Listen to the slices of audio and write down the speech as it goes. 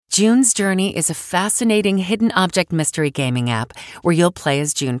June's Journey is a fascinating hidden object mystery gaming app where you'll play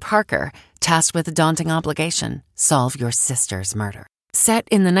as June Parker, tasked with a daunting obligation: solve your sister's murder. Set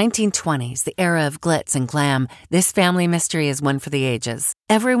in the 1920s, the era of glitz and glam, this family mystery is one for the ages.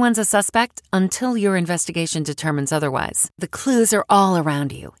 Everyone's a suspect until your investigation determines otherwise. The clues are all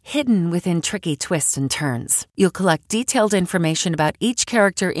around you, hidden within tricky twists and turns. You'll collect detailed information about each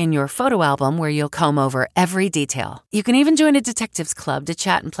character in your photo album where you'll comb over every detail. You can even join a detectives club to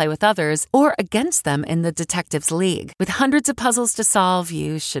chat and play with others or against them in the Detectives League. With hundreds of puzzles to solve,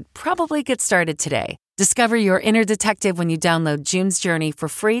 you should probably get started today. Discover your inner detective when you download June's Journey for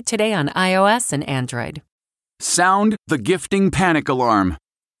free today on iOS and Android. Sound the gifting panic alarm.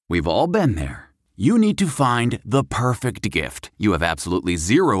 We've all been there. You need to find the perfect gift. You have absolutely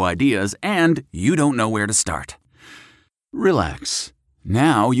zero ideas and you don't know where to start. Relax.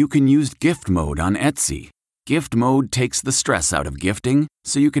 Now you can use gift mode on Etsy. Gift mode takes the stress out of gifting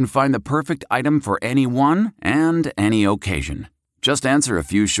so you can find the perfect item for anyone and any occasion. Just answer a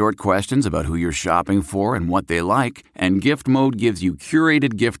few short questions about who you're shopping for and what they like, and Gift Mode gives you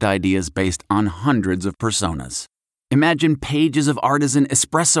curated gift ideas based on hundreds of personas. Imagine pages of artisan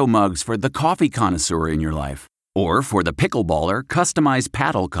espresso mugs for the coffee connoisseur in your life. Or for the pickleballer, customized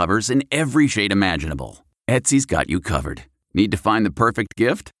paddle covers in every shade imaginable. Etsy's got you covered. Need to find the perfect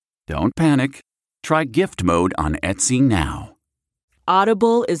gift? Don't panic. Try Gift Mode on Etsy now.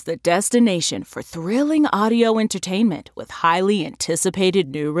 Audible is the destination for thrilling audio entertainment with highly anticipated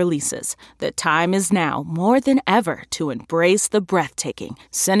new releases. The time is now more than ever to embrace the breathtaking,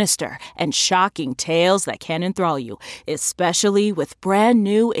 sinister, and shocking tales that can enthrall you, especially with brand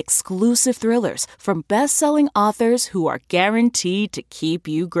new exclusive thrillers from best-selling authors who are guaranteed to keep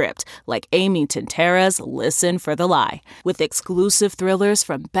you gripped, like Amy Tintera's Listen for the Lie. With exclusive thrillers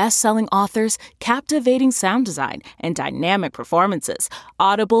from best-selling authors, captivating sound design, and dynamic performances,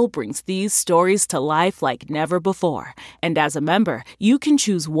 Audible brings these stories to life like never before. And as a member, you can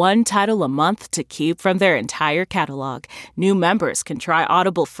choose one title a month to keep from their entire catalog. New members can try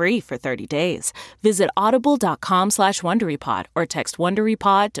Audible free for 30 days. Visit audible.com/WonderyPod or text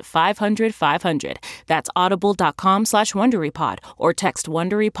WonderyPod to 500-500. That's audible.com/WonderyPod or text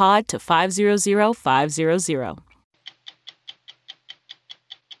WonderyPod to 500-500.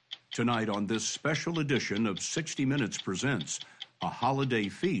 Tonight on this special edition of 60 Minutes Presents, a holiday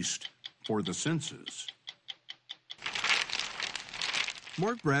feast for the senses.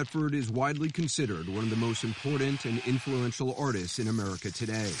 Mark Bradford is widely considered one of the most important and influential artists in America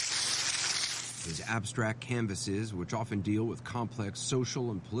today. His abstract canvases, which often deal with complex social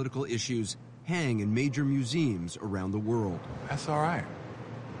and political issues, hang in major museums around the world. That's all right.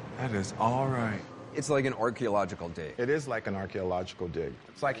 That is all right. It's like an archaeological dig. It is like an archaeological dig.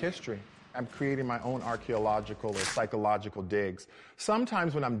 It's like history. I'm creating my own archaeological or psychological digs.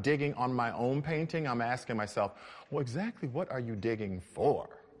 Sometimes when I'm digging on my own painting, I'm asking myself, well, exactly what are you digging for?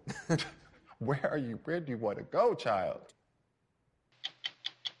 Where do you want to go, child?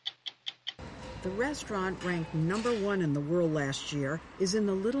 The restaurant ranked #1 in the world last year is in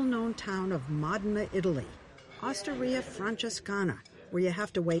the little-known town of Modena, Italy, Osteria Francescana, where you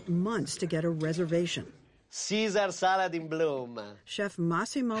have to wait months to get a reservation. Caesar salad in bloom. Chef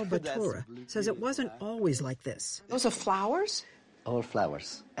Massimo Bottura says it wasn't always like this. Those are flowers? All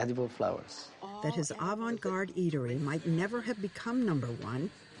flowers, edible flowers. That his avant-garde eatery might never have become #1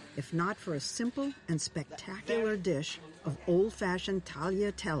 if not for a simple and spectacular dish of old-fashioned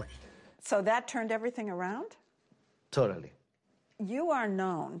tagliatelle. So that turned everything around? Totally. You are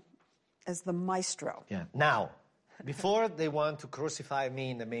known as the maestro. Yeah. Now, before they want to crucify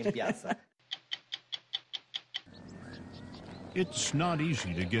me in the main piazza. It's not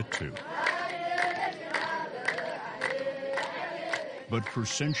easy to get to. But for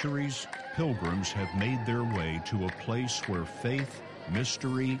centuries, pilgrims have made their way to a place where faith,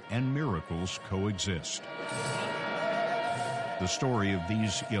 mystery, and miracles coexist. The story of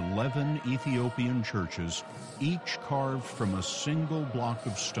these 11 Ethiopian churches, each carved from a single block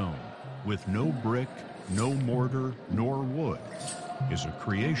of stone, with no brick, no mortar, nor wood, is a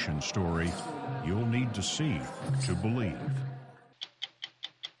creation story you'll need to see to believe.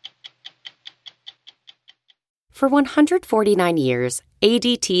 For 149 years,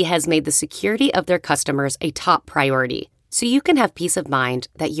 ADT has made the security of their customers a top priority, so you can have peace of mind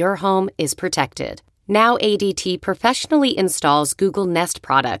that your home is protected. Now ADT professionally installs Google Nest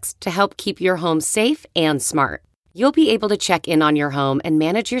products to help keep your home safe and smart. You'll be able to check in on your home and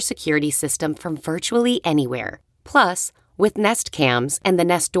manage your security system from virtually anywhere. Plus, with Nest Cams and the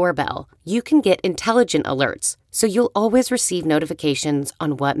Nest Doorbell, you can get intelligent alerts, so you'll always receive notifications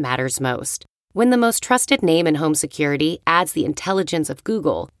on what matters most. When the most trusted name in home security adds the intelligence of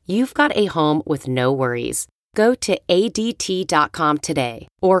Google, you've got a home with no worries. Go to ADT.com today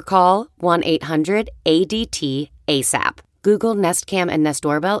or call 1-800-ADT-ASAP. Google Nest Cam and Nest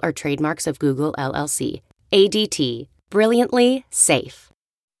Doorbell are trademarks of Google LLC. ADT. Brilliantly safe.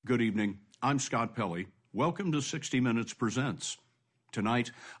 Good evening. I'm Scott Pelley. Welcome to 60 Minutes Presents.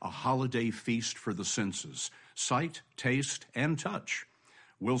 Tonight, a holiday feast for the senses. Sight, taste, and touch.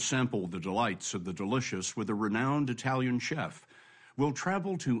 We'll sample the delights of the delicious with a renowned Italian chef. We'll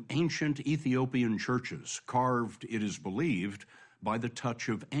travel to ancient Ethiopian churches, carved, it is believed, by the touch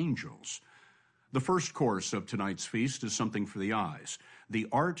of angels. The first course of tonight's feast is something for the eyes, the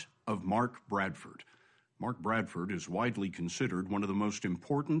art of Mark Bradford. Mark Bradford is widely considered one of the most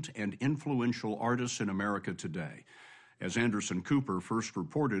important and influential artists in America today. As Anderson Cooper first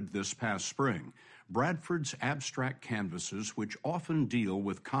reported this past spring, Bradford's abstract canvases, which often deal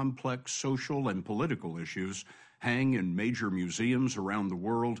with complex social and political issues, hang in major museums around the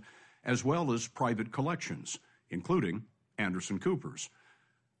world, as well as private collections, including Anderson Cooper's.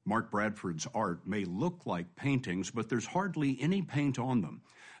 Mark Bradford's art may look like paintings, but there's hardly any paint on them.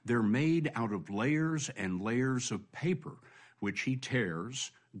 They're made out of layers and layers of paper, which he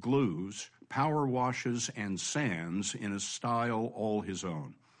tears, glues, power washes, and sands in a style all his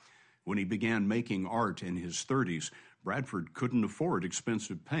own. When he began making art in his 30s, Bradford couldn't afford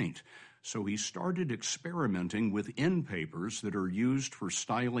expensive paint, so he started experimenting with end papers that are used for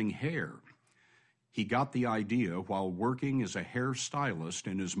styling hair. He got the idea while working as a hairstylist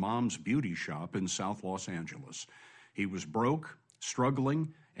in his mom's beauty shop in South Los Angeles. He was broke,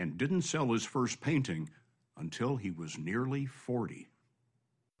 struggling, and didn't sell his first painting until he was nearly 40.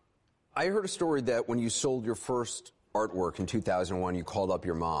 I heard a story that when you sold your first artwork in 2001, you called up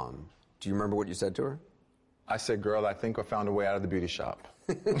your mom. Do you remember what you said to her? I said, girl, I think I found a way out of the beauty shop.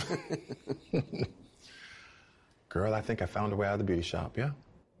 Girl, I think I found a way out of the beauty shop, yeah.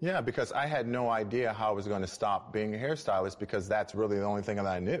 Yeah, because I had no idea how I was going to stop being a hairstylist because that's really the only thing that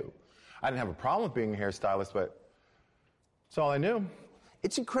I knew. I didn't have a problem with being a hairstylist, but that's all I knew.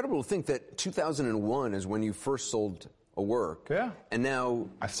 It's incredible to think that 2001 is when you first sold a work. Yeah. And now...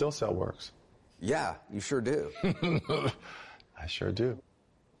 I still sell works. Yeah, you sure do. I sure do.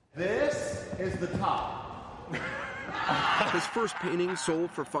 This is the top. His first painting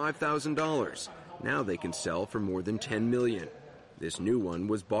sold for $5,000. Now they can sell for more than $10 million. This new one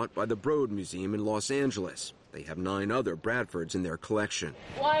was bought by the Broad Museum in Los Angeles. They have 9 other Bradfords in their collection.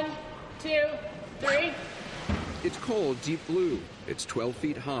 1, 2, 3. It's called Deep Blue. It's 12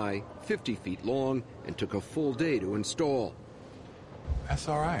 feet high, 50 feet long, and took a full day to install. That's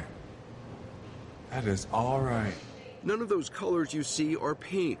all right. That is all right. None of those colors you see are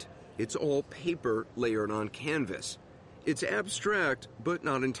paint. It's all paper layered on canvas. It's abstract, but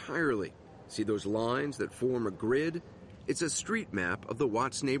not entirely. See those lines that form a grid? It's a street map of the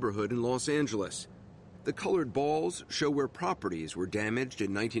Watts neighborhood in Los Angeles. The colored balls show where properties were damaged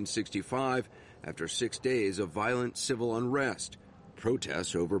in 1965 after 6 days of violent civil unrest,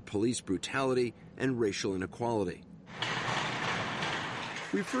 protests over police brutality and racial inequality.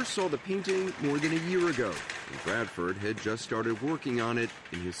 We first saw the painting more than a year ago, and Bradford had just started working on it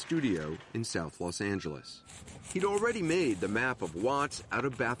in his studio in South Los Angeles. He'd already made the map of Watts out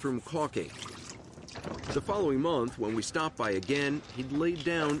of bathroom caulking. The following month, when we stopped by again, he'd laid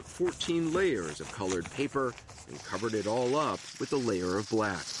down 14 layers of colored paper and covered it all up with a layer of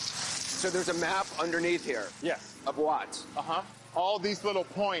black. So there's a map underneath here. Yes. Of Watts. Uh-huh. All these little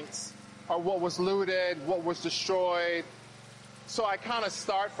points are what was looted, what was destroyed. So I kind of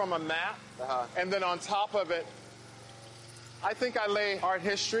start from a map, and then on top of it, I think I lay art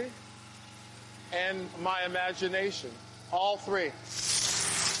history and my imagination, all three.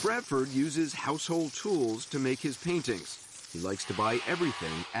 Bradford uses household tools to make his paintings. He likes to buy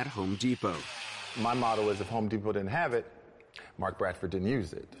everything at Home Depot. My motto is if Home Depot didn't have it, Mark Bradford didn't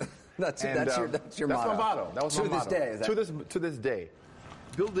use it. That's your motto. That's my motto. That was my motto. To this day.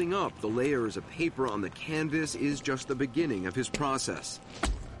 Building up the layers of paper on the canvas is just the beginning of his process.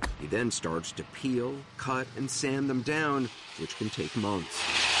 He then starts to peel, cut, and sand them down, which can take months.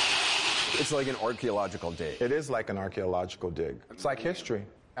 It's like an archaeological dig. It is like an archaeological dig. It's like history.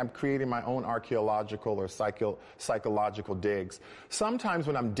 I'm creating my own archaeological or psychological digs. Sometimes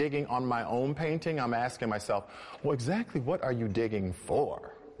when I'm digging on my own painting, I'm asking myself, well, exactly what are you digging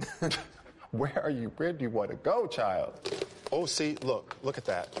for? Where do you want to go, child? Oh, see, look at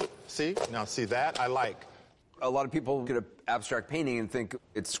that. See? Now, see that? I like. A lot of people get an abstract painting and think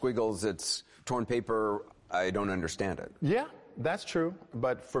it's squiggles, it's torn paper. I don't understand it. Yeah, that's true.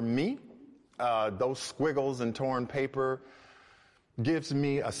 But for me, those squiggles and torn paper, gives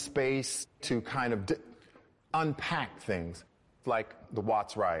me a space to kind of unpack things, like the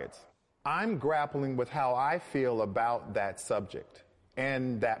Watts riots. I'm grappling with how I feel about that subject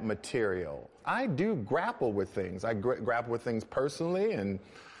and that material. I do grapple with things. I grapple with things personally and,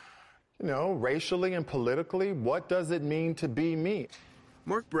 racially and politically. What does it mean to be me?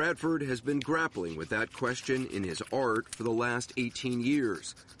 Mark Bradford has been grappling with that question in his art for the last 18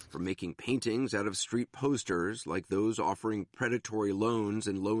 years, from making paintings out of street posters like those offering predatory loans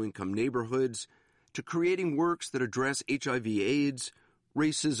in low-income neighborhoods, to creating works that address HIV/AIDS,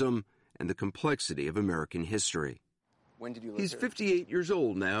 racism, and the complexity of American history. When did you He's 58 years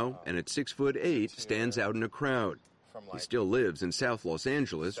old now, and at 6'8" stands out in a crowd. He still lives in South Los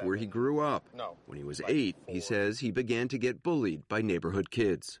Angeles, where he grew up. When he was 8, he says he began to get bullied by neighborhood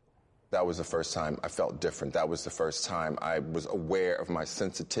kids. That was the first time I felt different. That was the first time I was aware of my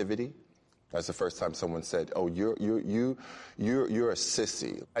sensitivity. That's the first time someone said, "Oh, you're a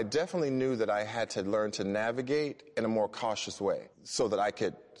sissy." I definitely knew that I had to learn to navigate in a more cautious way so that I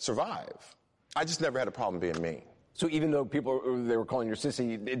could survive. I just never had a problem being me. So even though they were calling you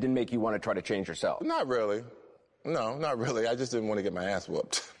sissy, it didn't make you want to try to change yourself? Not really. No, not really. I just didn't want to get my ass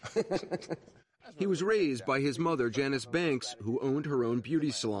whooped. He was raised by his mother, Janice Banks, who owned her own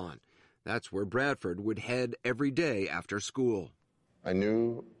beauty salon. That's where Bradford would head every day after school. I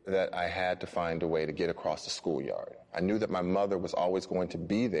knew that I had to find a way to get across the schoolyard. I knew that my mother was always going to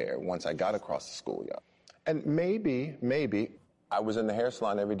be there once I got across the schoolyard. And maybe, I was in the hair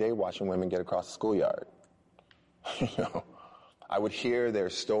salon every day watching women get across the schoolyard. I would hear their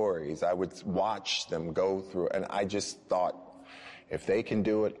stories. I would watch them go through, and I just thought, if they can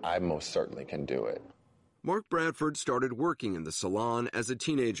do it, I most certainly can do it. Mark Bradford started working in the salon as a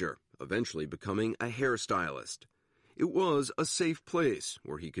teenager, eventually becoming a hairstylist. It was a safe place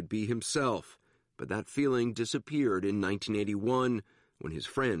where he could be himself, but that feeling disappeared in 1981 when his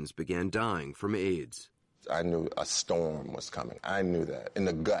friends began dying from AIDS. I knew a storm was coming. I knew that. In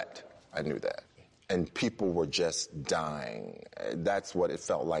the gut, I knew that. And people were just dying. That's what it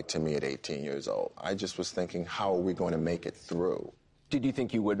felt like to me at 18 years old. I just was thinking, how are we going to make it through? Did you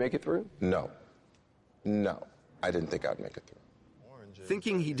think you would make it through? No, I didn't think I'd make it through.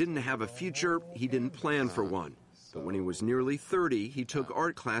 Thinking he didn't have a future, he didn't plan for one. But when he was nearly 30, he took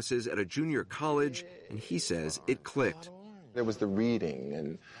art classes at a junior college, and he says it clicked. There was the reading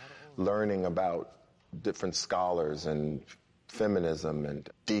and learning about different scholars and feminism and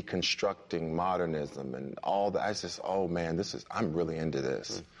deconstructing modernism and all that. I just, oh man, I'm really into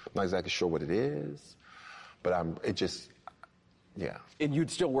this. I'm not exactly sure what it is, but yeah. And you'd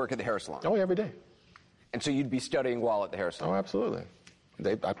still work at the hair salon? Oh, every day. And so you'd be studying while at the hair salon? Oh, absolutely.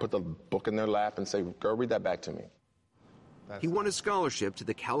 I put the book in their lap and say, girl, read that back to me. He won a scholarship to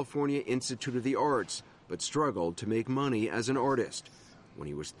the California Institute of the Arts, but struggled to make money as an artist. When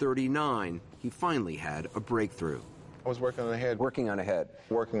he was 39, he finally had a breakthrough. I was working on a head. At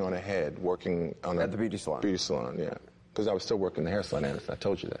the beauty salon? Beauty salon, yeah. Because I was still working the hair salon, and I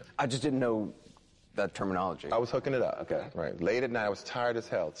told you that. I just didn't know that terminology. I was hooking it up. Okay. Right. Late at night, I was tired as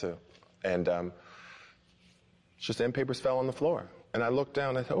hell, too. And just end papers fell on the floor. And I looked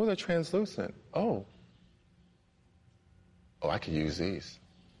down, and I thought, oh, they're translucent. Oh, I could use these.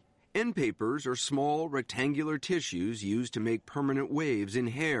 End papers are small, rectangular tissues used to make permanent waves in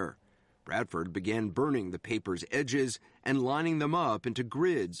hair. Bradford began burning the paper's edges and lining them up into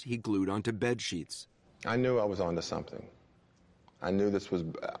grids he glued onto bed sheets. I knew I was onto something. I knew this was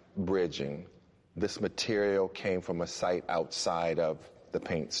bridging. This material came from a site outside of the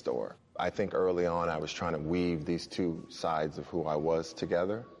paint store. I think early on I was trying to weave these two sides of who I was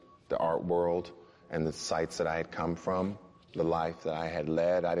together, the art world and the sites that I had come from, the life that I had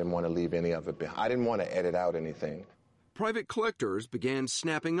led. I didn't want to leave any of it behind. I didn't want to edit out anything. Private collectors began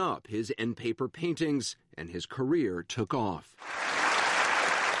snapping up his end paper paintings, and his career took off.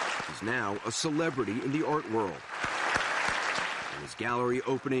 He's now a celebrity in the art world. And his gallery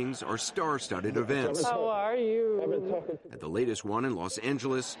openings are star-studded events. How are you? At the latest one in Los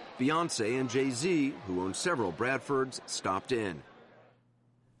Angeles, Beyonce and Jay-Z, who own several Bradfords, stopped in.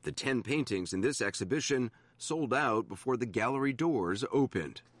 The 10 paintings in this exhibition sold out before the gallery doors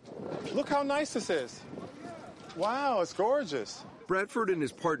opened. Look how nice this is. Wow, it's gorgeous. Bradford and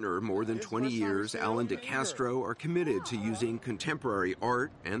his partner of more than 20 years, Alan DeCastro, are committed to using contemporary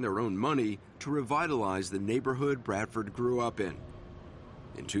art and their own money to revitalize the neighborhood Bradford grew up in.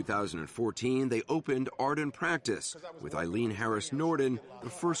 In 2014, they opened Art and Practice with Eileen Harris Norden, the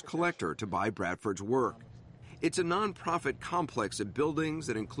first collector to buy Bradford's work. It's a nonprofit complex of buildings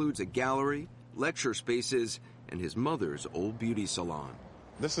that includes a gallery, lecture spaces, and his mother's old beauty salon.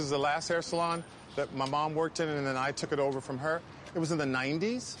 This is the last hair salon that my mom worked in, and then I took it over from her. It was in the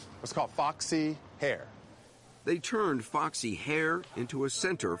 90s. It was called Foxy Hair. They turned Foxy Hair into a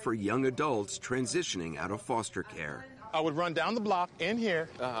center for young adults transitioning out of foster care. I would run down the block in here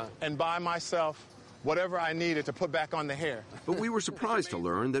and buy myself whatever I needed to put back on the hair. But we were surprised to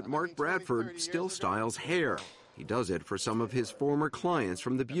learn that Mark Bradford still styles hair. He does it for some of his former clients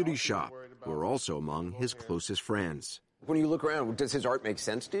from the beauty shop, who are also among his closest friends. When you look around, does his art make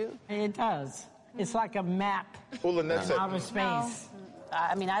sense to you? It does. It's like a map of outer space.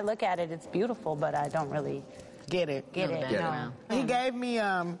 I mean, I look at it, it's beautiful, but I don't really get it. No. He gave me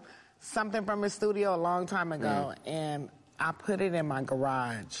something from his studio a long time ago, and I put it in my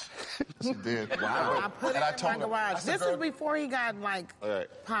garage. You did. Wow. I put it in my garage. This is before he got,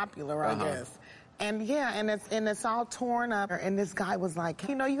 popular, I guess. And it's all torn up. And this guy was like,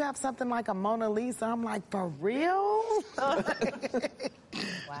 you have something like a Mona Lisa. I'm like, for real?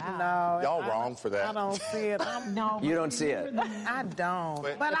 Wow. No. Y'all wrong for that. I don't see it. You don't see it? I don't.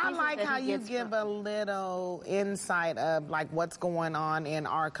 But I like how you give a little insight of what's going on in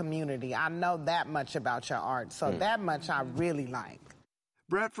our community. I know that much about your art, so that much I really like.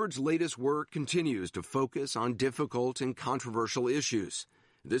 Bradford's latest work continues to focus on difficult and controversial issues.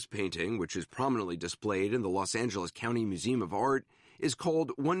 This painting, which is prominently displayed in the Los Angeles County Museum of Art, is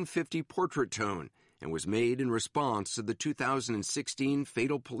called 150 Portrait Tone and was made in response to the 2016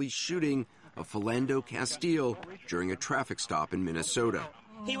 fatal police shooting of Philando Castile during a traffic stop in Minnesota.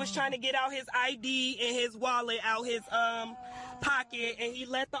 He was trying to get out his ID and his wallet out his pocket, and he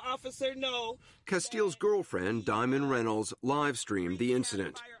let the officer know. Castile's girlfriend, Diamond Reynolds, live-streamed the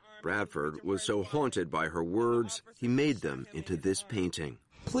incident. Bradford was so haunted by her words, he made them into this painting.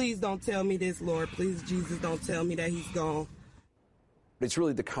 Please don't tell me this, Lord. Please, Jesus, don't tell me that he's gone. It's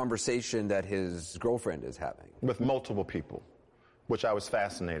really the conversation that his girlfriend is having. With multiple people, which I was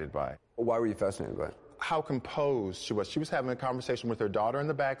fascinated by. Why were you fascinated by it? How composed she was. She was having a conversation with her daughter in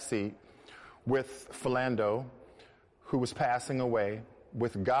the back seat, with Philando, who was passing away,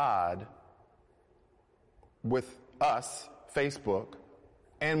 with God, with us, Facebook,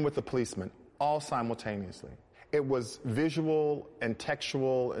 and with the policeman, all simultaneously. It was visual and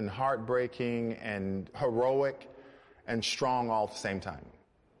textual and heartbreaking and heroic and strong all at the same time.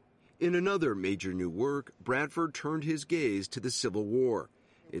 In another major new work, Bradford turned his gaze to the Civil War.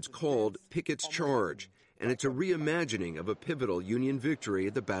 It's called Pickett's Charge, and it's a reimagining of a pivotal Union victory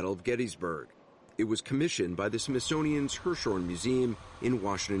at the Battle of Gettysburg. It was commissioned by the Smithsonian's Hirshhorn Museum in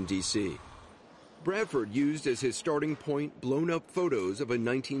Washington, D.C. Bradford used as his starting point blown-up photos of a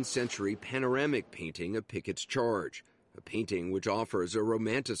 19th century panoramic painting of Pickett's Charge, a painting which offers a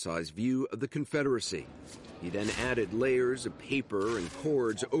romanticized view of the Confederacy. He then added layers of paper and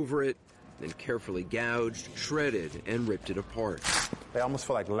cords over it, then carefully gouged, shredded, and ripped it apart. They almost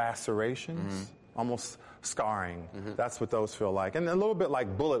feel like lacerations, almost scarring. That's what those feel like. And a little bit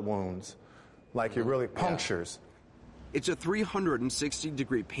like bullet wounds, like it really punctures. It's a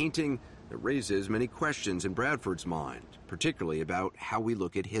 360-degree painting that raises many questions in Bradford's mind, particularly about how we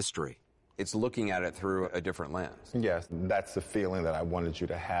look at history. It's looking at it through a different lens. Yes, that's the feeling that I wanted you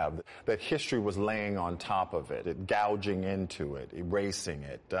to have, that history was laying on top of it, gouging into it, erasing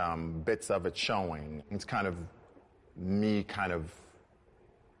it, bits of it showing. It's kind of me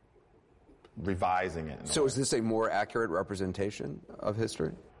revising it. So is this a more accurate representation of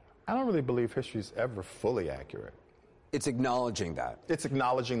history? I don't really believe history's ever fully accurate. It's acknowledging that. It's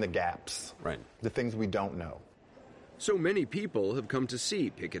acknowledging the gaps. Right. The things we don't know. So many people have come to see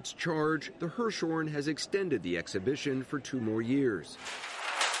Pickett's Charge, the Hirshhorn has extended the exhibition for 2 more years.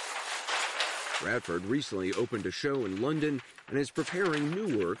 Bradford recently opened a show in London and is preparing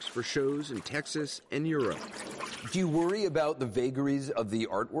new works for shows in Texas and Europe. Do you worry about the vagaries of the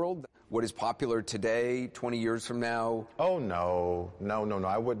art world? What is popular today, 20 years from now? Oh, no.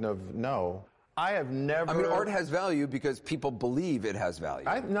 I wouldn't have, no. I have never... I mean, art has value because people believe it has value.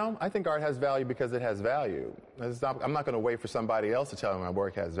 I think art has value because it has value. I'm not going to wait for somebody else to tell me my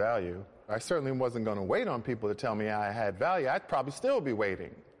work has value. I certainly wasn't going to wait on people to tell me I had value. I'd probably still be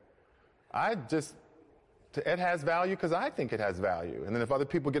waiting. It has value because I think it has value. And then if other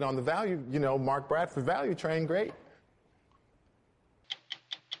people get on the value, Mark Bradford value train, great.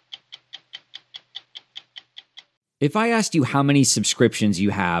 If I asked you how many subscriptions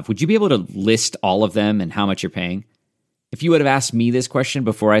you have, would you be able to list all of them and how much you're paying? If you would have asked me this question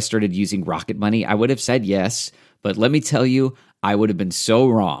before I started using Rocket Money, I would have said yes. But let me tell you, I would have been so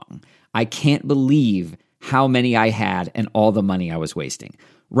wrong. I can't believe how many I had and all the money I was wasting.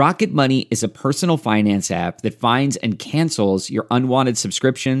 Rocket Money is a personal finance app that finds and cancels your unwanted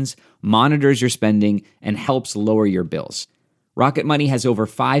subscriptions, monitors your spending, and helps lower your bills. Rocket Money has over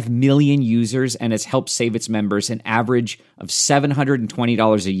 5 million users and has helped save its members an average of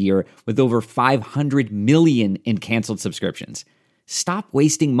 $720 a year with over 500 million in canceled subscriptions. Stop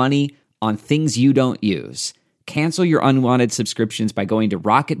wasting money on things you don't use. Cancel your unwanted subscriptions by going to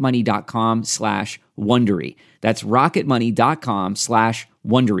rocketmoney.com/Wondery. That's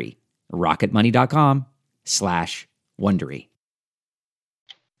rocketmoney.com/Wondery. rocketmoney.com/Wondery.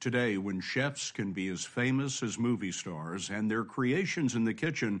 Today, when chefs can be as famous as movie stars and their creations in the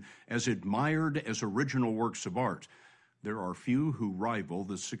kitchen as admired as original works of art, there are few who rival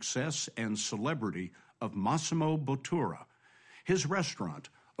the success and celebrity of Massimo Bottura. His restaurant,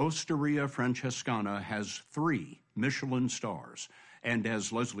 Osteria Francescana, has 3 Michelin stars, and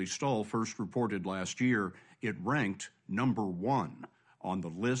as Leslie Stahl first reported last year, it ranked number 1 on the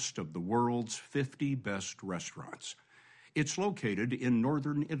list of the world's 50 best restaurants. It's located in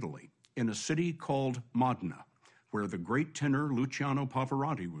northern Italy, in a city called Modena, where the great tenor Luciano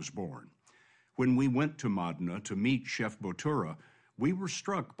Pavarotti was born. When we went to Modena to meet Chef Bottura, we were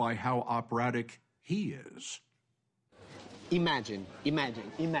struck by how operatic he is. Imagine.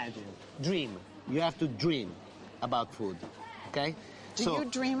 Dream. You have to dream about food, okay? Do you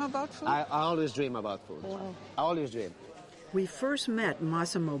dream about food? I always dream about food. Wow. I always dream. We first met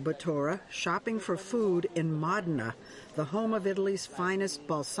Massimo Bottura shopping for food in Modena, the home of Italy's finest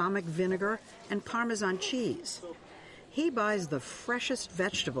balsamic vinegar and Parmesan cheese. He buys the freshest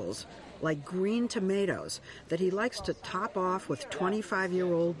vegetables, like green tomatoes, that he likes to top off with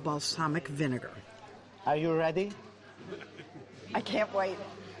 25-year-old balsamic vinegar. Are you ready? I can't wait.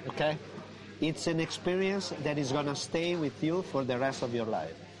 Okay. It's an experience that is going to stay with you for the rest of your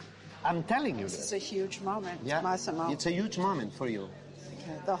life. I'm telling you this. This is a huge moment, yeah, Massimo. It's a huge moment for you.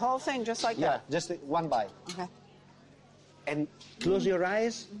 Okay. The whole thing, just like that? Yeah, just one bite. Okay. And close your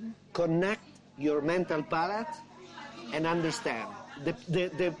eyes, connect your mental palate, and understand.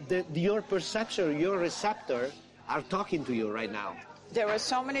 Your perception, your receptor are talking to you right now. There are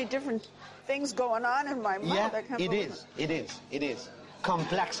so many different things going on in my mouth. Yeah, it is.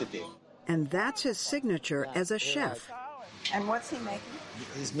 Complexity. And that's his signature as a chef. And what's he making?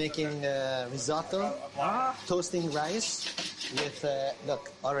 He's making risotto, toasting rice with,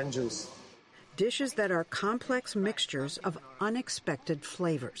 orange juice. Dishes that are complex mixtures of unexpected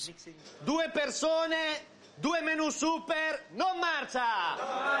flavors. 2 persone, 2 menù super, non marcia!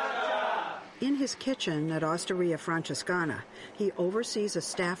 In his kitchen at Osteria Francescana, he oversees a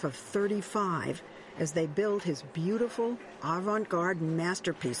staff of 35 as they build his beautiful, avant-garde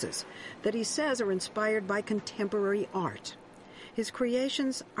masterpieces that he says are inspired by contemporary art. His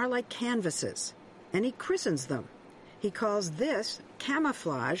creations are like canvases, and he christens them. He calls this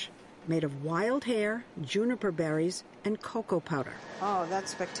camouflage, made of wild hair, juniper berries, and cocoa powder. Oh,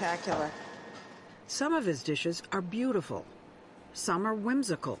 that's spectacular. Some of his dishes are beautiful. Some are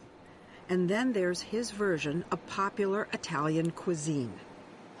whimsical. And then there's his version of popular Italian cuisine.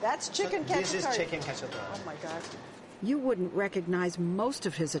 That's chicken cacciatore. This is chicken cacciatore. Oh, my God. You wouldn't recognize most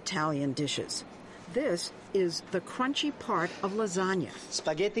of his Italian dishes. This is the crunchy part of lasagna.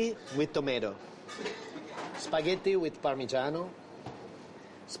 Spaghetti with tomato. Spaghetti with Parmigiano.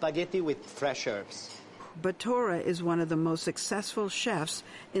 Spaghetti with fresh herbs. Bottura is one of the most successful chefs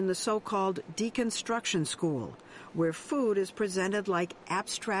in the so-called deconstruction school, where food is presented like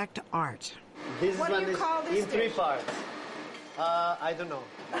abstract art. This what do you call this in 3 parts. I don't know.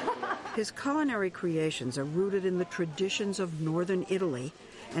 His culinary creations are rooted in the traditions of northern Italy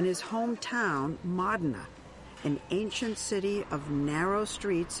and his hometown, Modena, an ancient city of narrow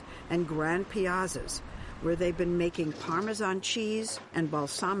streets and grand piazzas, where they've been making Parmesan cheese and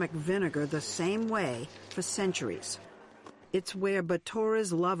balsamic vinegar the same way for centuries. It's where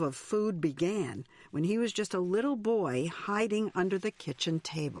Bottura's love of food began, when he was just a little boy hiding under the kitchen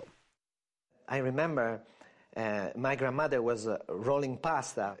table. I remember my grandmother was rolling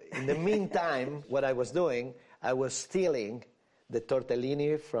pasta. In the meantime, what I was doing, I was stealing the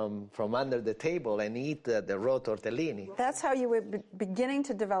tortellini from under the table and eat the raw tortellini. That's how you were beginning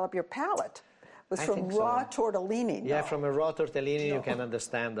to develop your palate, was from raw tortellini. Yeah, from a raw tortellini you can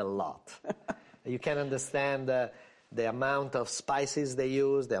understand a lot. You can understand the amount of spices they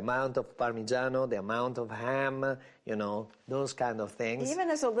use, the amount of Parmigiano, the amount of ham, those kind of things. Even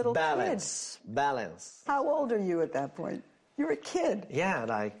as a little kid. Balance. How old are you at that point? You're a kid. Yeah,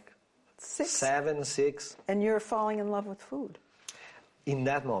 like 7, 6. And you're falling in love with food. In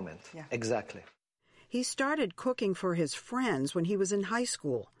that moment, yeah. Exactly. He started cooking for his friends when he was in high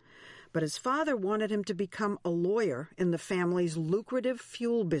school, but his father wanted him to become a lawyer in the family's lucrative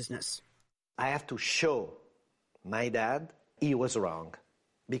fuel business. I have to show my dad he was wrong,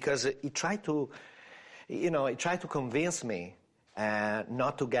 because he tried to convince me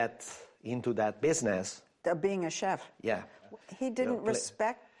not to get into that business. Being a chef. Yeah. He didn't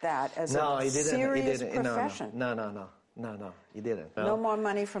respect that as a serious profession. No, he didn't. No more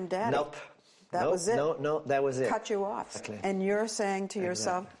money from Daddy. Nope. That was it. No, that was it. Cut you off. Exactly. And you're saying to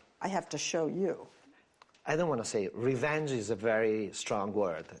yourself, I have to show you. I don't want to say revenge is a very strong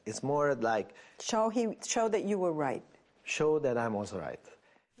word. It's more like show that you were right. Show that I was right.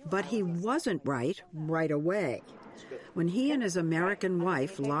 But he wasn't right away. When he and his American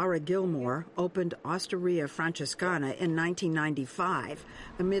wife, Laura Gilmore, opened Osteria Francescana in 1995,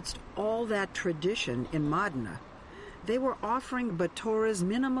 amidst all that tradition in Modena, they were offering Bottora's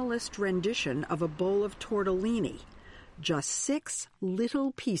minimalist rendition of a bowl of tortellini, just 6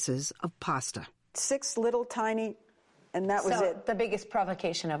 little pieces of pasta. 6 little tiny, and that was it. The biggest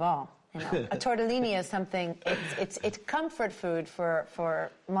provocation of all. You know, a tortellini is something, it's comfort food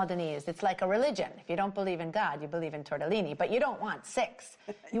for Modenese. It's like a religion. If you don't believe in God, you believe in tortellini. But you don't want 6.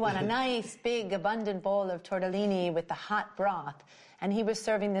 You want a nice, big, abundant bowl of tortellini with the hot broth. And he was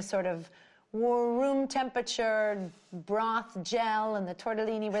serving this sort of room temperature broth gel, and the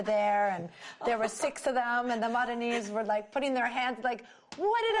tortellini were there, and there were 6 of them, and the Modenese were like putting their hands like,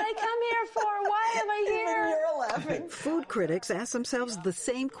 what did I come here for? Why am I here? Even you're laughing. Food critics ask themselves the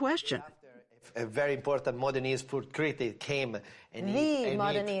same question. A very important Modenese food critic came and The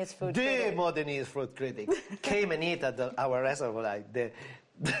Modenese food critic came and eat at our restaurant. Like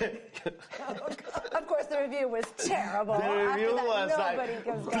of course, the review was terrible. The review was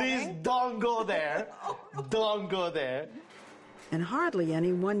like, please don't go there. Don't go there. And hardly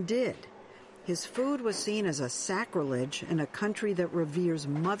anyone did. His food was seen as a sacrilege in a country that reveres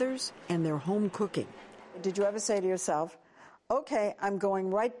mothers and their home cooking. Did you ever say to yourself, okay, I'm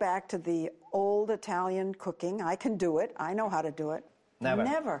going right back to the old Italian cooking. I can do it. I know how to do it.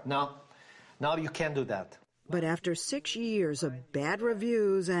 Never. No, you can't do that. But after 6 years of bad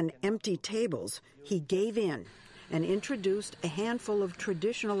reviews and empty tables, he gave in and introduced a handful of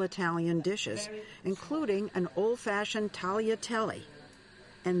traditional Italian dishes, including an old-fashioned tagliatelle.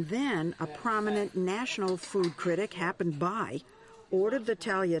 And then a prominent national food critic happened by, ordered the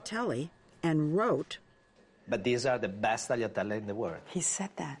tagliatelle, and wrote, but these are the best tagliatelle in the world. He said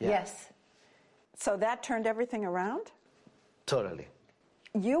that? Yeah. Yes. So that turned everything around? Totally.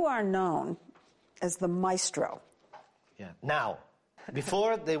 You are known as the maestro. Yeah. Now,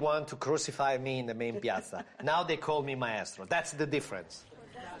 before they want to crucify me in the main piazza, now they call me maestro. That's the difference.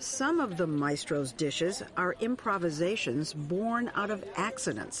 Some of the maestro's dishes are improvisations born out of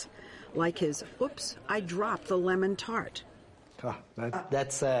accidents, like his "Oops, I dropped the lemon tart." Oh,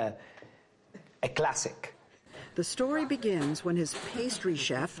 that's a classic. The story begins when his pastry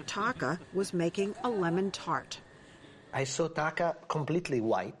chef, Taka, was making a lemon tart. I saw Taka completely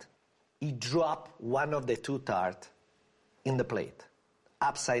white. He dropped one of the 2 tarts in the plate,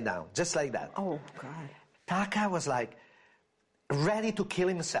 upside down, just like that. Oh, God. Taka was like ready to kill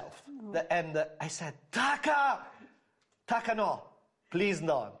himself. And I said, Taka, no, please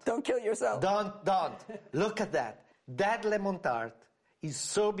don't. Don't kill yourself. Don't. Look at that. That lemon tart is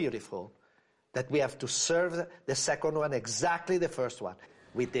so beautiful that we have to serve the second one exactly the first one.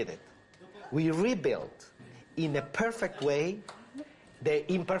 We did it. We rebuilt in a perfect way the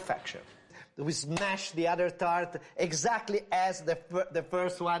imperfection. We smashed the other tart exactly as the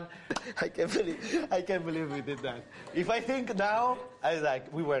first one. I can't believe we did that. If I think now, I was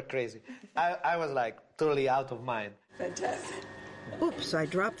like, we were crazy. I was like totally out of mind. Fantastic. Oops, I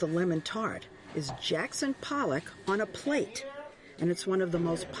dropped the lemon tart is Jackson Pollock on a plate. And it's one of the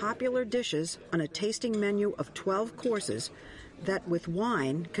most popular dishes on a tasting menu of 12 courses that, with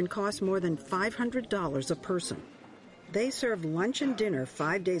wine, can cost more than $500 a person. They serve lunch and dinner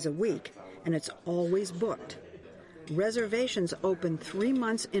 5 days a week, and it's always booked. Reservations open 3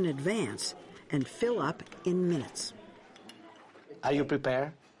 months in advance and fill up in minutes. Are you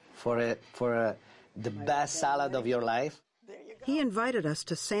prepared for the best salad of your life? He invited us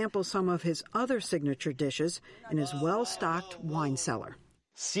to sample some of his other signature dishes in his well-stocked wine cellar.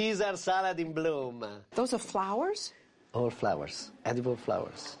 Caesar salad in bloom. Those are flowers? All flowers, edible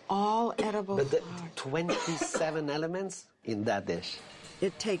flowers. All edible but flowers. 27 elements in that dish.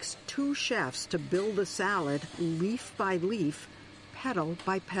 It takes 2 chefs to build a salad leaf by leaf, petal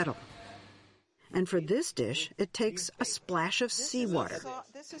by petal. And for this dish, it takes a splash of seawater.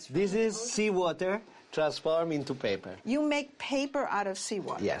 This is seawater transformed into paper. You make paper out of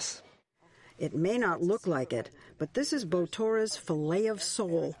seawater? Yes. It may not look like it, but this is Bottora's filet of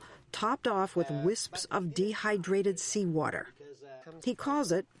sole, topped off with wisps of dehydrated seawater. He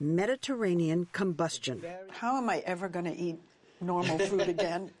calls it Mediterranean combustion. How am I ever going to eat normal food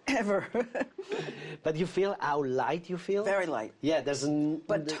again, ever. But you feel how light you feel? Very light. Yeah,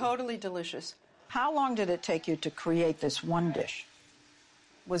 but totally delicious. How long did it take you to create this one dish?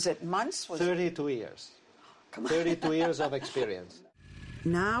 Was it months? 32 years. 32 years of experience.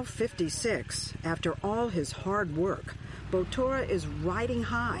 Now 56, after all his hard work, Bottura is riding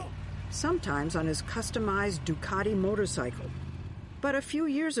high, sometimes on his customized Ducati motorcycle. But a few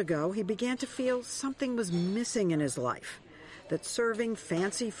years ago, he began to feel something was missing in his life, that serving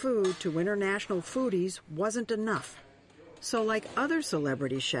fancy food to international foodies wasn't enough. So like other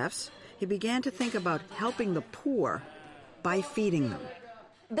celebrity chefs, he began to think about helping the poor by feeding them.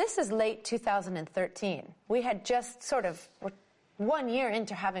 This is late 2013. We had just sort of 1 year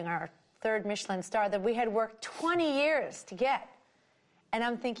into having our third Michelin star that we had worked 20 years to get. And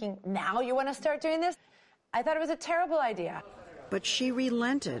I'm thinking, now you want to start doing this? I thought it was a terrible idea. But she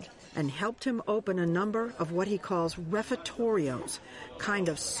relented and helped him open a number of what he calls refectorios, kind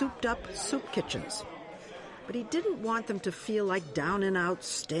of souped-up soup kitchens. But he didn't want them to feel like down-and-out,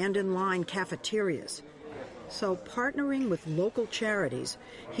 stand-in-line cafeterias. So, partnering with local charities,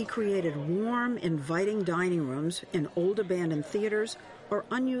 he created warm, inviting dining rooms in old abandoned theaters or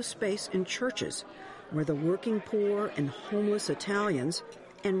unused space in churches, where the working poor and homeless Italians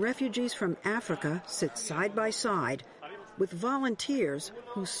and refugees from Africa sit side by side with volunteers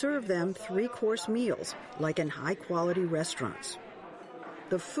who serve them 3-course meals, like in high-quality restaurants.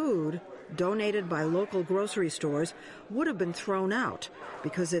 The food, donated by local grocery stores, would have been thrown out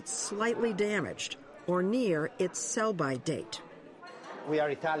because it's slightly damaged or near its sell-by date. We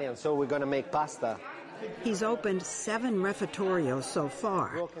are Italian, so we're going to make pasta. He's opened 7 refectorios so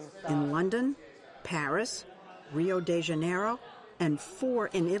far, in London, Paris, Rio de Janeiro, and 4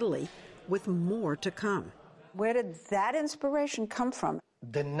 in Italy, with more to come. Where did that inspiration come from?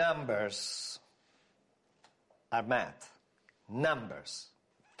 The numbers are math. Numbers.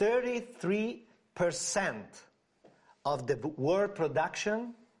 33% of the world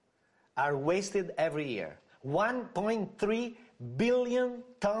production are wasted every year. 1.3 billion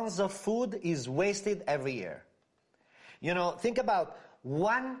tons of food is wasted every year. You know, think about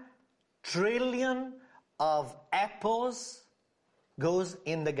 1 trillion of apples goes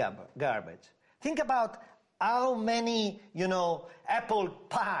in the garbage. Think about how many, apple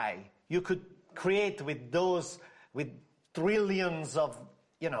pie you could create with trillions of,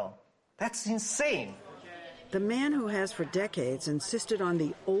 that's insane. The man who has for decades insisted on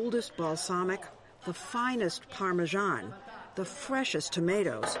the oldest balsamic, the finest Parmesan, the freshest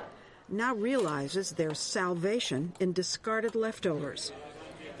tomatoes, now realizes there's salvation in discarded leftovers.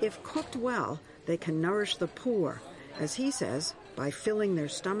 If cooked well, they can nourish the poor, as he says, by filling their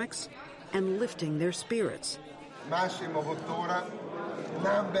stomachs and lifting their spirits. Massimo Bottura,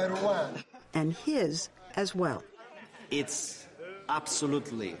 #1. And his as well. It's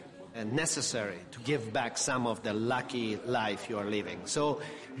absolutely necessary to give back some of the lucky life you are living. So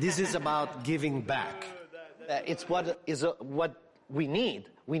this is about giving back. It's what we need.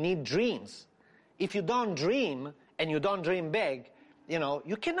 We need dreams. If you don't dream and you don't dream big,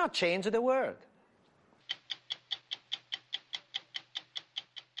 you cannot change the world.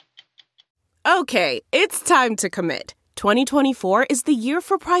 Okay, it's time to commit. 2024 is the year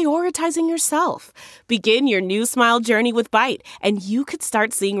for prioritizing yourself. Begin your new smile journey with Byte, and you could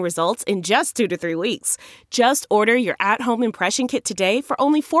start seeing results in just 2 to 3 weeks. Just order your at-home impression kit today for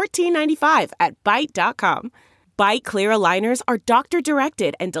only $14.95 at Byte.com. Byte Clear aligners are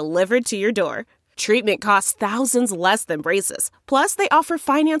doctor-directed and delivered to your door. Treatment costs thousands less than braces. Plus, they offer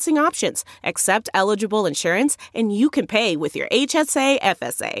financing options, accept eligible insurance, and you can pay with your HSA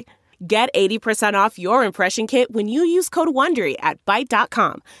FSA. Get 80% off your impression kit when you use code WONDERY at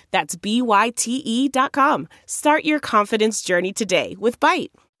Byte.com. That's BYTE.com. Start your confidence journey today with Byte.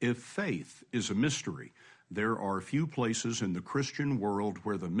 If faith is a mystery, there are few places in the Christian world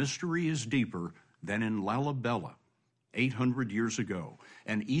where the mystery is deeper than in Lalibela. 800 years ago,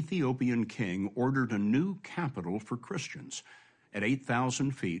 an Ethiopian king ordered a new capital for Christians. At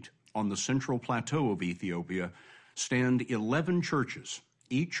 8,000 feet, on the central plateau of Ethiopia, stand 11 churches,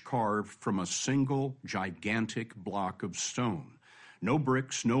 each carved from a single gigantic block of stone. No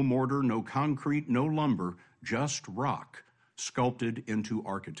bricks, no mortar, no concrete, no lumber, just rock, sculpted into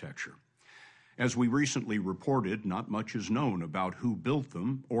architecture. As we recently reported, not much is known about who built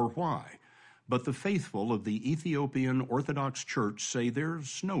them or why. But the faithful of the Ethiopian Orthodox Church say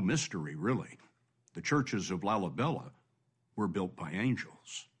there's no mystery, really. The churches of Lalibela were built by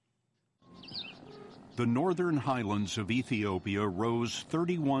angels. The northern highlands of Ethiopia rose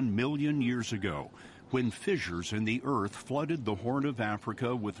 31 million years ago when fissures in the earth flooded the Horn of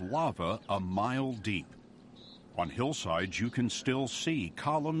Africa with lava a mile deep. On hillsides, you can still see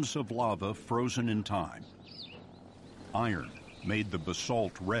columns of lava frozen in time. Iron made the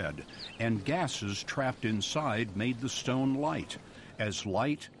basalt red, and gases trapped inside made the stone light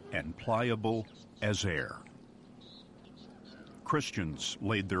and pliable as air. Christians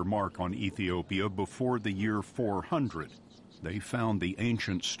laid their mark on Ethiopia before the year 400. They found the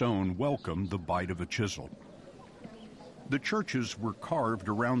ancient stone welcomed the bite of a chisel. The churches were carved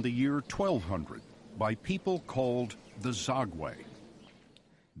around the year 1200 by people called the Zagwe.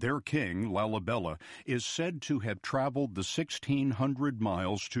 Their king, Lalibela, is said to have traveled the 1,600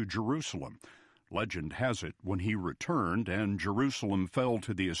 miles to Jerusalem. Legend has it, when he returned and Jerusalem fell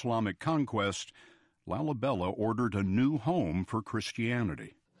to the Islamic conquest, Lalibela ordered a new home for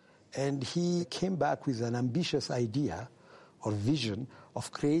Christianity. And he came back with an ambitious idea or vision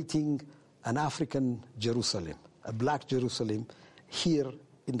of creating an African Jerusalem, a black Jerusalem here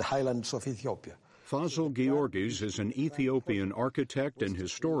in the highlands of Ethiopia. Fazil Georgis is an Ethiopian architect and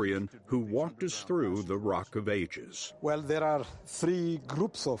historian who walked us through the Rock of Ages. Well, there are 3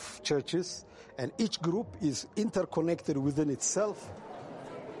 groups of churches, and each group is interconnected within itself.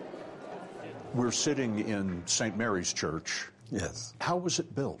 We're sitting in St. Mary's Church. Yes. How was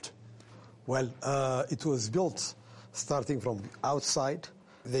it built? Well, it was built starting from outside.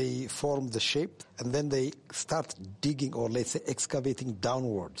 They formed the shape, and then they start digging, or let's say excavating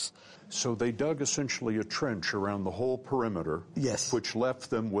downwards. So they dug essentially a trench around the whole perimeter, yes, which left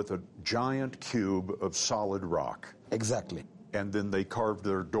them with a giant cube of solid rock. Exactly. And then they carved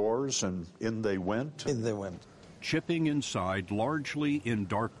their doors, and in they went? In they went. Chipping inside, largely in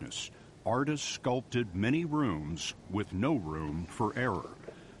darkness, artists sculpted many rooms with no room for error.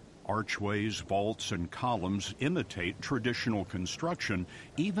 Archways, vaults, and columns imitate traditional construction,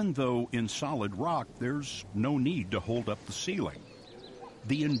 even though in solid rock there's no need to hold up the ceiling.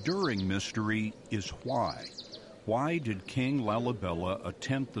 The enduring mystery is why. Why did King Lalibela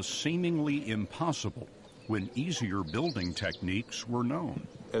attempt the seemingly impossible when easier building techniques were known?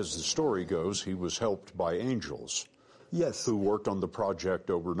 As the story goes, he was helped by angels. Yes. Who worked on the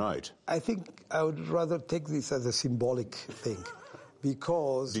project overnight. I think I would rather take this as a symbolic thing.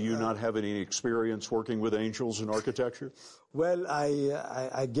 Because... Do you not have any experience working with angels in architecture? Well,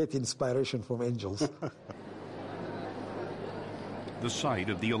 I get inspiration from angels. The site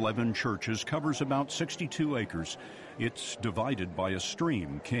of the 11 churches covers about 62 acres. It's divided by a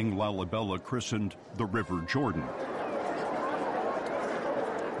stream King Lalibela christened the River Jordan.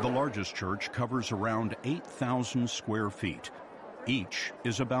 The largest church covers around 8,000 square feet. Each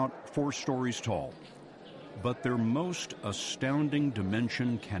is about 4 stories tall. But their most astounding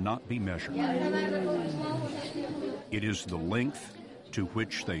dimension cannot be measured. It is the length to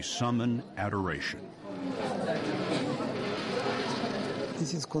which they summon adoration.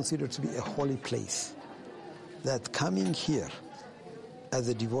 This is considered to be a holy place. That coming here as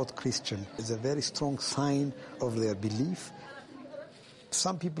a devout Christian is a very strong sign of their belief.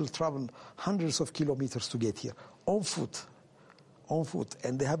 Some people travel hundreds of kilometers to get here, on foot,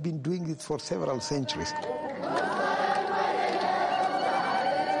 and they have been doing it for several centuries.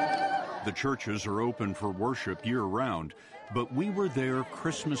 The churches are open for worship year-round, but we were there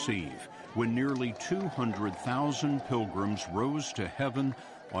Christmas Eve when nearly 200,000 pilgrims rose to heaven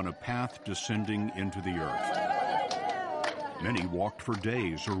on a path descending into the earth. Many walked for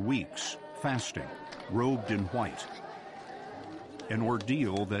days or weeks, fasting, robed in white. An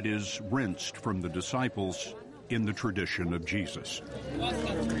ordeal that is rinsed from the disciples in the tradition of Jesus.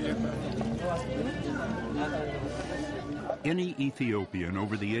 Any Ethiopian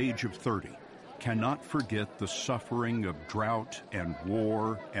over the age of 30 cannot forget the suffering of drought and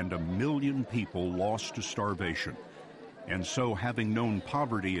war and 1 million people lost to starvation. And so, having known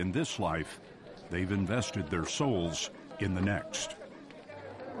poverty in this life, they've invested their souls in the next.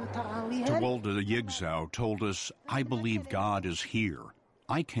 Tawalda Yigzao told us, "I believe God is here.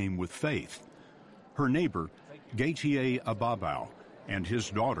 I came with faith." Her neighbor, Gaitier Ababao, and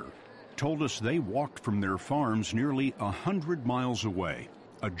his daughter told us they walked from their farms nearly 100 miles away,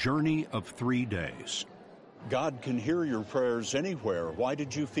 a journey of 3 days. God can hear your prayers anywhere. Why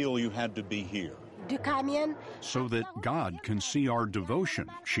did you feel you had to be here? So that God can see our devotion,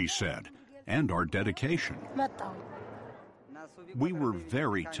 she said, and our dedication. We were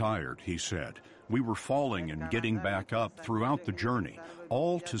very tired, he said. We were falling and getting back up throughout the journey,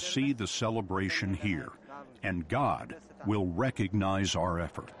 all to see the celebration here. And God will recognize our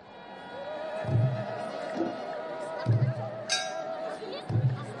effort.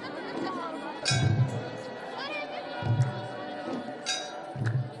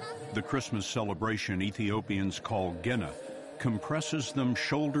 The Christmas celebration Ethiopians call Gena compresses them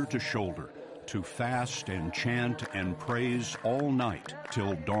shoulder to shoulder to fast and chant and praise all night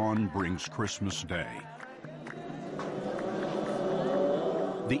till dawn brings Christmas Day.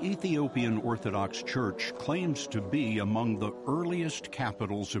 The Ethiopian Orthodox Church claims to be among the earliest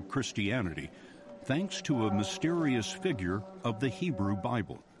capitals of Christianity, thanks to a mysterious figure of the Hebrew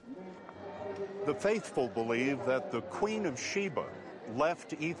Bible. The faithful believe that the Queen of Sheba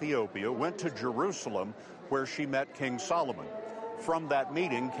left Ethiopia, went to Jerusalem, where she met King Solomon. From that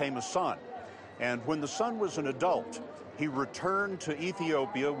meeting came a son. And when the son was an adult, he returned to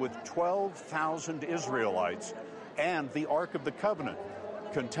Ethiopia with 12,000 Israelites and the Ark of the Covenant,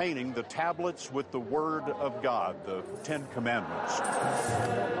 containing the tablets with the Word of God, the Ten Commandments.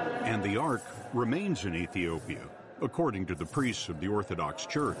 And the Ark remains in Ethiopia, according to the priests of the Orthodox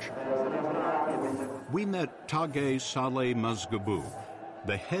Church. We met Tage Saleh Mazgabu,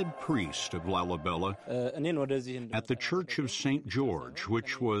 the head priest of Lalibela, at the Church of St. George,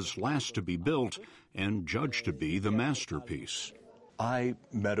 which was last to be built and judged to be the masterpiece. I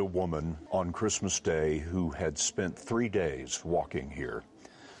met a woman on Christmas Day who had spent 3 days walking here.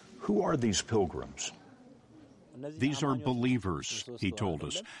 Who are these pilgrims? These are believers, he told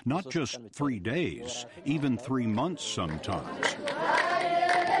us. Not just 3 days, even 3 months sometimes.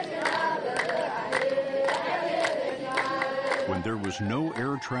 When there was no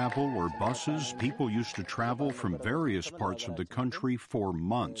air travel or buses, people used to travel from various parts of the country for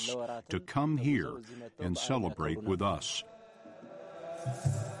months to come here and celebrate with us.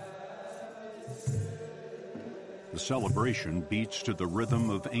 The celebration beats to the rhythm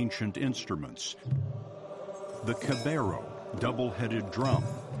of ancient instruments. The kebero, double-headed drum,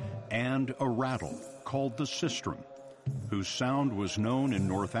 and a rattle called the sistrum, whose sound was known in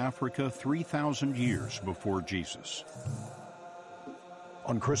North Africa 3,000 years before Jesus.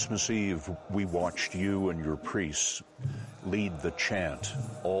 On Christmas Eve, we watched you and your priests lead the chant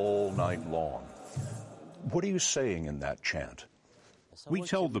all night long. What are you saying in that chant? We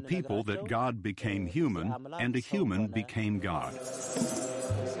tell the people that God became human and a human became God.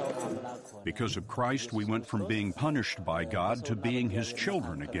 Because of Christ, we went from being punished by God to being his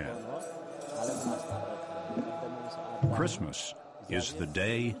children again. Christmas is the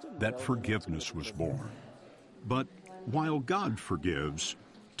day that forgiveness was born. But while God forgives,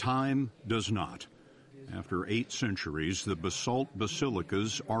 time does not. After 8 centuries, the basalt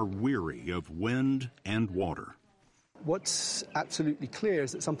basilicas are weary of wind and water. What's absolutely clear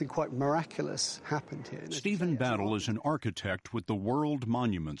is that something quite miraculous happened here. Stephen Battle is an architect with the World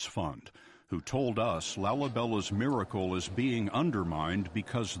Monuments Fund, who told us Lalibela's miracle is being undermined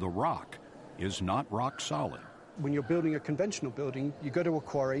because the rock is not rock solid. When you're building a conventional building, you go to a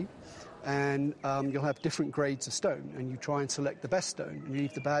quarry, and you'll have different grades of stone, and you try and select the best stone and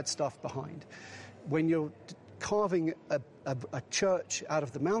leave the bad stuff behind. When you're carving a church out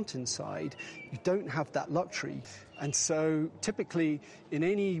of the mountainside, you don't have that luxury. And so typically in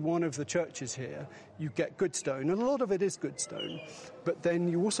any one of the churches here, you get good stone, and a lot of it is good stone. But then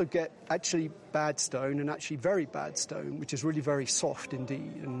you also get actually bad stone, and actually very bad stone, which is really very soft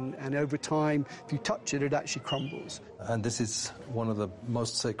indeed. And over time, if you touch it, it actually crumbles. And this is one of the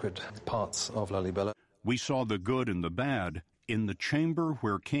most sacred parts of Lalibela. We saw the good and the bad in the chamber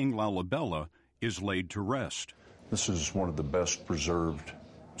where King Lalibela is laid to rest. This is one of the best preserved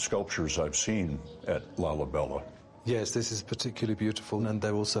sculptures I've seen at Lalibela. Yes, this is particularly beautiful, and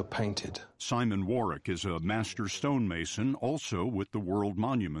they're also painted. Simon Warwick is a master stonemason, also with the World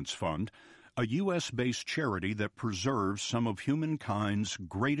Monuments Fund, a U.S.-based charity that preserves some of humankind's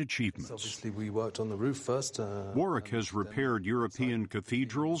great achievements. So obviously, we worked on the roof first. Warwick has repaired European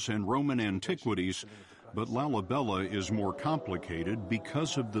cathedrals and Roman antiquities, but Lalibela is more complicated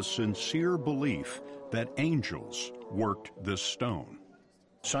because of the sincere belief that angels worked this stone.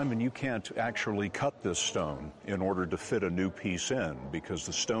 Simon, you can't actually cut this stone in order to fit a new piece in, because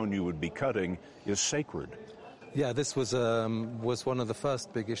the stone you would be cutting is sacred. Yeah, this was one of the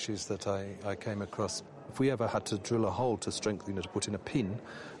first big issues that I came across. If we ever had to drill a hole to strengthen it, to put in a pin,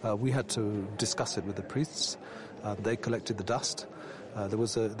 we had to discuss it with the priests. They collected the dust. There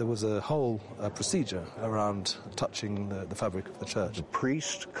was a whole procedure around touching the fabric of the church. The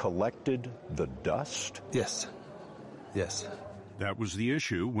priest collected the dust? Yes. Yes. That was the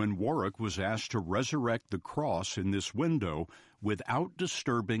issue when Warwick was asked to resurrect the cross in this window without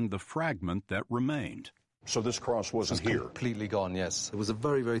disturbing the fragment that remained. So this cross wasn't here? Completely gone, yes. There was a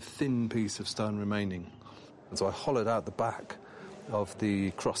very, very thin piece of stone remaining. And so I hollowed out the back of the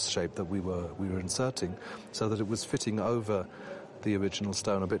cross shape that we were inserting so that it was fitting over the original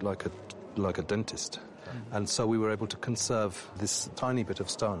stone, a bit like a dentist. And so we were able to conserve this tiny bit of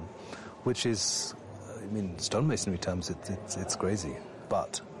stone, which is, in stonemasonry terms, it's crazy.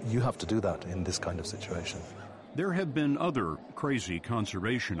 but you have to do that in this kind of situation. There have been other crazy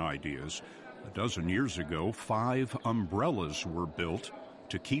conservation ideas. A dozen years ago, 5 umbrellas were built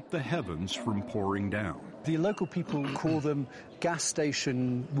to keep the heavens from pouring down. The local people call them gas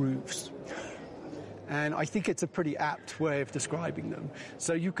station roofs. And I think it's a pretty apt way of describing them.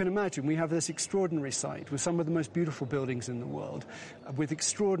 So you can imagine we have this extraordinary site with some of the most beautiful buildings in the world, with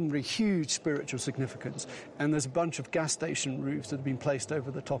extraordinary, huge spiritual significance. And there's a bunch of gas station roofs that have been placed over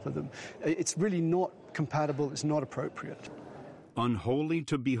the top of them. It's really not compatible. It's not appropriate. Unholy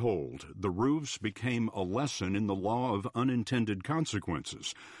to behold, the roofs became a lesson in the law of unintended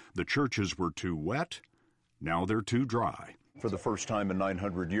consequences. The churches were too wet. Now they're too dry. For the first time in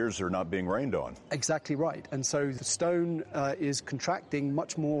 900 years, they're not being rained on. Exactly right. And so the stone is contracting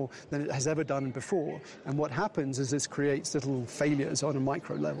much more than it has ever done before. And what happens is this creates little failures on a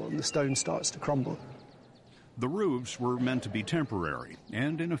micro level, and the stone starts to crumble. The roofs were meant to be temporary,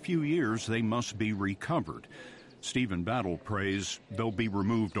 and in a few years they must be recovered. Stephen Battle prays they'll be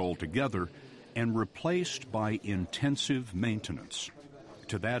removed altogether and replaced by intensive maintenance.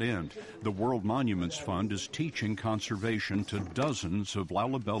 To that end, the World Monuments Fund is teaching conservation to dozens of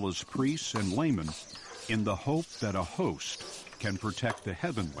Lalabella's priests and laymen in the hope that a host can protect the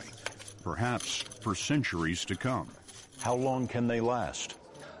heavenly, perhaps for centuries to come. How long can they last?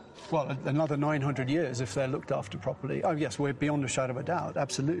 Well, another 900 years if they're looked after properly. Oh, yes, we're beyond a shadow of a doubt,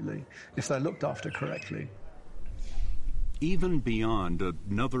 absolutely, if they're looked after correctly. Even beyond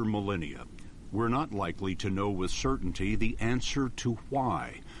another millennia, we're not likely to know with certainty the answer to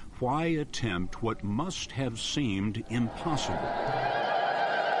why. Why attempt what must have seemed impossible?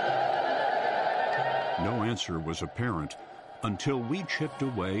 No answer was apparent until we chipped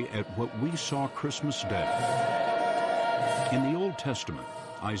away at what we saw Christmas Day. In the Old Testament,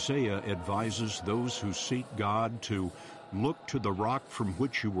 Isaiah advises those who seek God to look to the rock from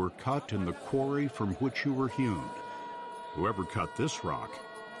which you were cut and the quarry from which you were hewn. Whoever cut this rock,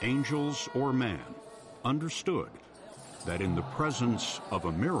 angels or man, understood that in the presence of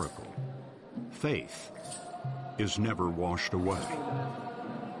a miracle, faith is never washed away.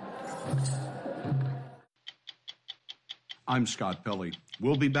 I'm Scott Pelley.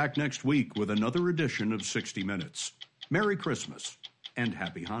 We'll be back next week with another edition of 60 Minutes. Merry Christmas and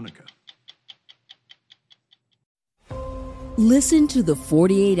Happy Hanukkah. Listen to the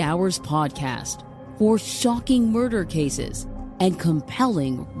 48 Hours podcast for shocking murder cases and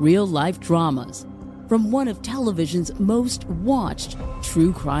compelling real-life dramas from one of television's most watched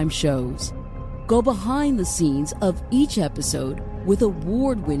true crime shows. Go behind the scenes of each episode with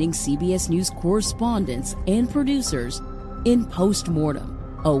award-winning CBS News correspondents and producers in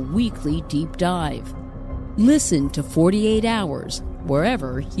Postmortem, a weekly deep dive. Listen to 48 Hours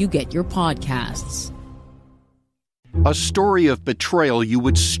wherever you get your podcasts. A story of betrayal you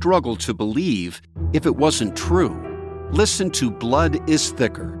would struggle to believe if it wasn't true. Listen to Blood is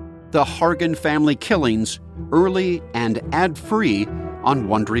Thicker, The Hargan Family Killings, early and ad-free on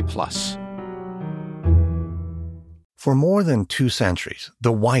Wondery Plus. For more than 2 centuries,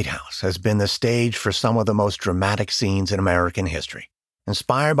 the White House has been the stage for some of the most dramatic scenes in American history.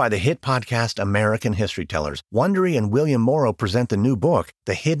 Inspired by the hit podcast American History Tellers, Wondery and William Morrow present the new book,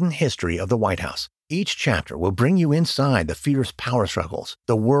 The Hidden History of the White House. Each chapter will bring you inside the fierce power struggles,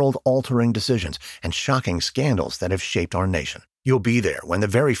 the world-altering decisions, and shocking scandals that have shaped our nation. You'll be there when the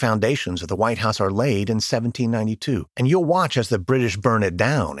very foundations of the White House are laid in 1792, and you'll watch as the British burn it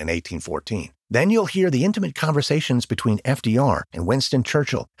down in 1814. Then you'll hear the intimate conversations between FDR and Winston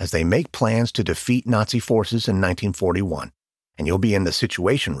Churchill as they make plans to defeat Nazi forces in 1941. And you'll be in the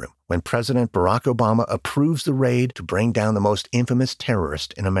Situation Room when President Barack Obama approves the raid to bring down the most infamous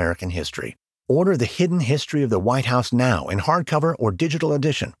terrorist in American history. Order The Hidden History of the White House now in hardcover or digital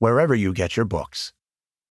edition, wherever you get your books.